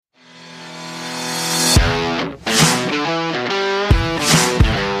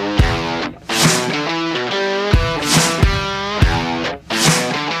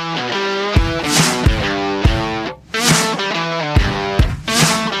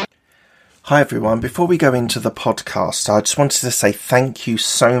Hi everyone, before we go into the podcast, I just wanted to say thank you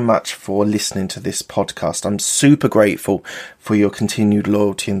so much for listening to this podcast. I'm super grateful for your continued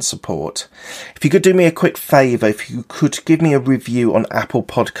loyalty and support. If you could do me a quick favour, if you could give me a review on Apple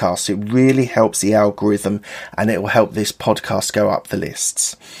Podcasts, it really helps the algorithm and it will help this podcast go up the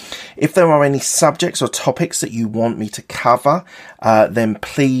lists. If there are any subjects or topics that you want me to cover, then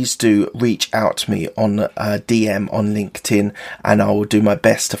please do reach out to me on DM on LinkedIn and I will do my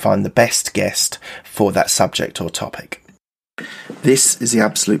best to find the best guest for that subject or topic. This is the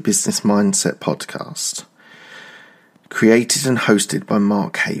Absolute Business Mindset podcast, created and hosted by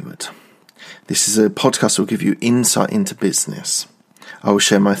Mark Hayward. This is a podcast that will give you insight into business. I will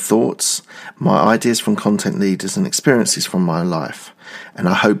share my thoughts, my ideas from content leaders and experiences from my life. And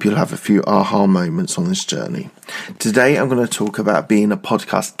I hope you'll have a few aha moments on this journey. Today I'm going to talk about being a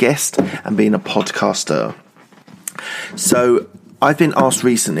podcast guest and being a podcaster. So I've been asked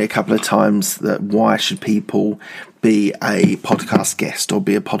recently a couple of times that why should people be a podcast guest or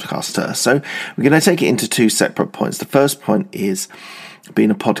be a podcaster? So we're going to take it into two separate points. The first point is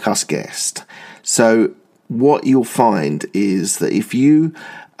being a podcast guest. So what you'll find is that if you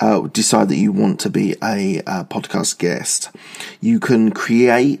decide that you want to be a podcast guest, you can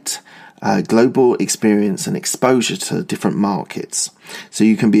create global experience and exposure to different markets. So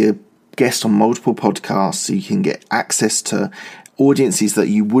you can be a guest on multiple podcasts, so you can get access to audiences that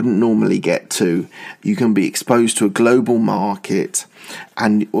you wouldn't normally get to. You can be exposed to a global market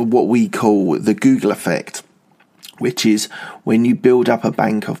and what we call the Google effect, which is when you build up a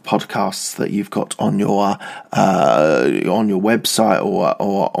bank of podcasts that you've got on your website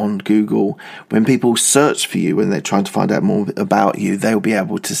or on Google. When people search for you, when they're trying to find out more about you, they'll be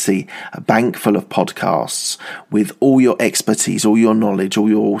able to see a bank full of podcasts with all your expertise, all your knowledge, all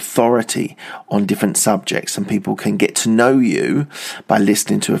your authority on different subjects, and people can get to know you by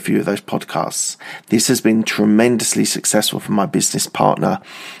listening to a few of those podcasts. This has been tremendously successful for my business partner,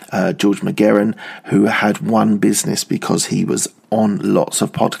 George McGarren, who had one business because he was on lots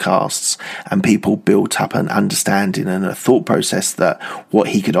of podcasts and people built up an understanding and a thought process that what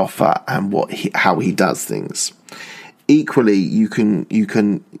he could offer and how he does things. Equally, you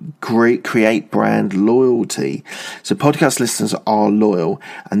can create brand loyalty. So podcast listeners are loyal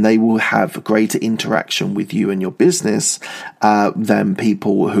and they will have greater interaction with you and your business than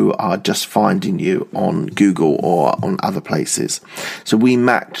people who are just finding you on Google or on other places. So in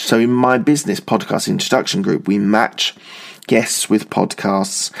my business podcast introduction group, we match guests with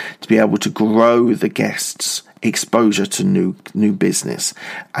podcasts to be able to grow the guests' exposure to new business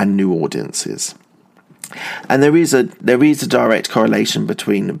and new audiences. And there is a direct correlation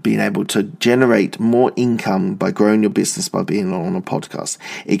between being able to generate more income by growing your business by being on a podcast.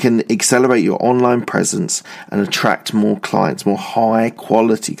 It can accelerate your online presence and attract more clients, more high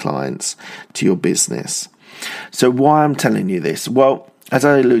quality clients to your business. So why I'm telling you this? Well, as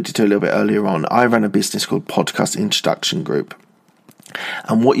I alluded to a little bit earlier on, I run a business called Podcast Introduction Group.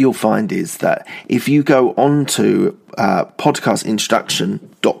 And what you'll find is that if you go on to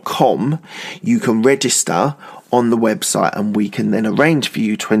podcastintroduction.com, you can register on the website and we can then arrange for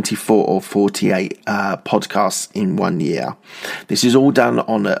you 24 or 48 podcasts in 1 year. This is all done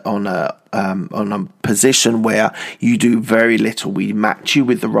on a position where you do very little. We match you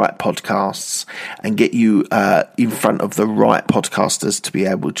with the right podcasts and get you in front of the right podcasters to be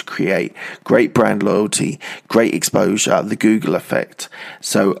able to create great brand loyalty, great exposure, the Google effect.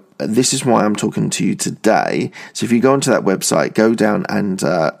 So this is why I'm talking to you today. So if you go onto that website, go down and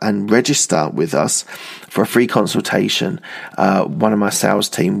register with us for a free consultation. One of my sales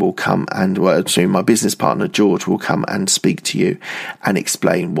team will come and, my business partner George will come and speak to you and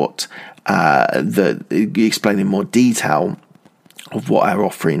explain explain in more detail of what our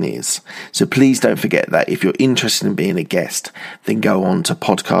offering is. So please don't forget that if you're interested in being a guest, then go on to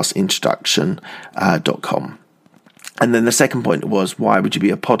podcastintroduction.com. And then the second point was, why would you be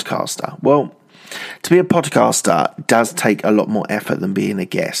a podcaster? Well, to be a podcaster does take a lot more effort than being a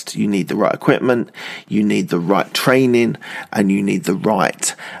guest. You need the right equipment, you need the right training, and you need the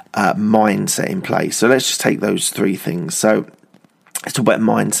right mindset in place. So let's just take those three things. So let's talk about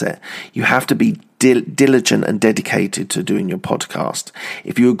mindset. You have to be diligent and dedicated to doing your podcast.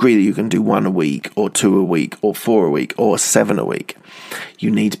 If you agree that you can do 1 a week or 2 a week or 4 a week or 7 a week,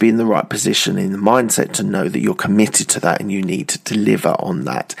 you need to be in the right position in the mindset to know that you're committed to that and you need to deliver on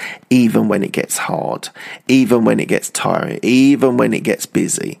that, even when it gets hard, even when it gets tiring, even when it gets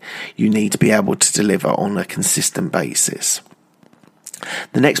busy. You need to be able to deliver on a consistent basis.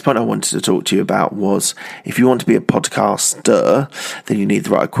 The next point I wanted to talk to you about was, if you want to be a podcaster, then you need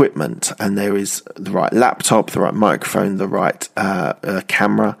the right equipment, and there is the right laptop, the right microphone, the right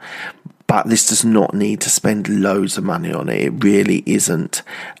camera. but this does not need to spend loads of money on it. It really isn't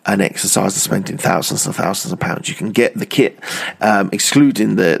an exercise of spending thousands and thousands of pounds. You can get the kit,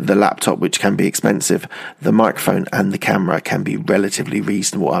 excluding the laptop, which can be expensive. The microphone and the camera can be relatively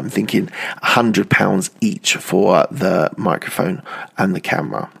reasonable. I'm thinking £100 each for the microphone and the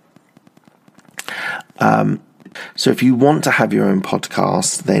camera. So if you want to have your own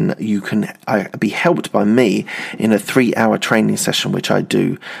podcast, then you can be helped by me in a 3-hour training session, which I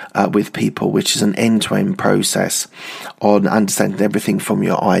do with people, which is an end-to-end process on understanding everything from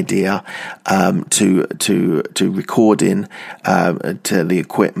your idea to recording, to the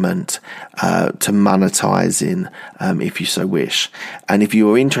equipment, to monetizing, if you so wish. And if you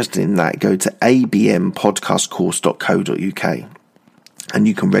are interested in that, go to abmpodcastcourse.co.uk. and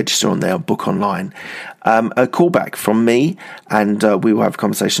you can register on there, book online. A callback from me, and we will have a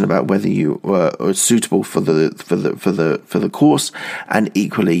conversation about whether you are suitable for the course, and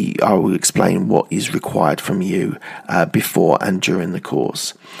equally I will explain what is required from you before and during the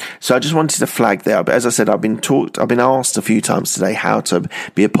course. So I just wanted to flag there. But as I said, I've been asked a few times today how to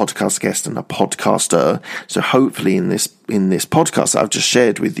be a podcast guest and a podcaster. So hopefully in this podcast that I've just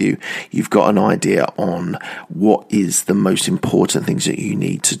shared with you, you've got an idea on what is the most important things that you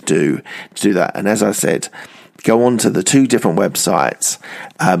need to do that. And as I said, go on to the 2 different websites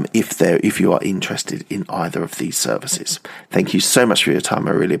if you are interested in either of these services. Thank you so much for your time.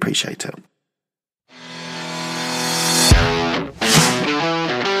 I really appreciate it.